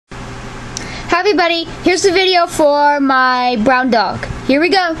Hi everybody, here's the video for my brown dog. Here we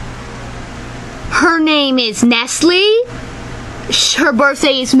go. Her name is Nestle. Her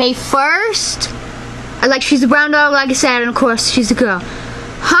birthday is May 1st. She's a brown dog, like I said, and of course she's a girl.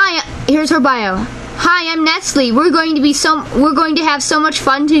 Hi, here's her bio. Hi, I'm Nestle. We're going to have so much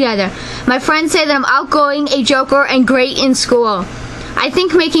fun together. My friends say that I'm outgoing, a joker, and great in school. I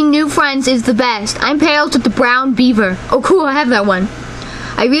think making new friends is the best. I'm paired with the brown beaver. Oh cool, I have that one.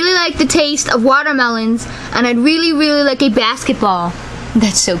 I really like the taste of watermelons, and I'd really like a basketball.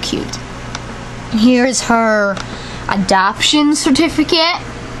 That's so cute. Here's her adoption certificate.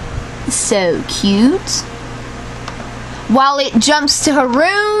 So cute. While it jumps to her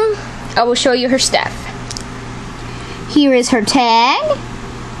room, I will show you her stuff. Here is her tag.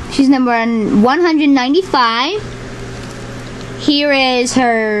 She's number 195. Here is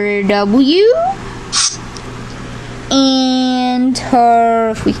her W. And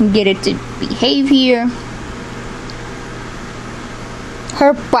her, if we can get it to behave here,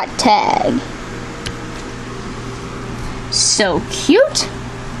 her butt tag. So cute.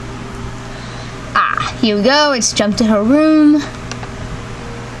 Here we go. It's jumped to her room.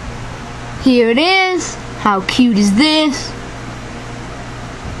 Here it is. How cute is this?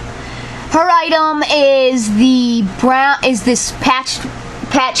 Her item is this patch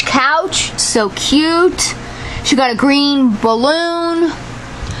couch. So cute. She got a green balloon,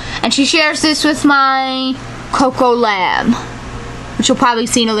 and she shares this with my Coco Lab, which you'll probably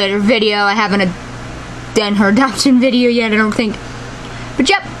see in a later video. I haven't done her adoption video yet, I don't think. But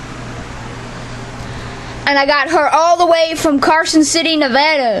yep. And I got her all the way from Carson City,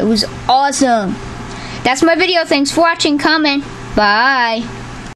 Nevada. It was awesome. That's my video. Thanks for watching. Comment. Bye.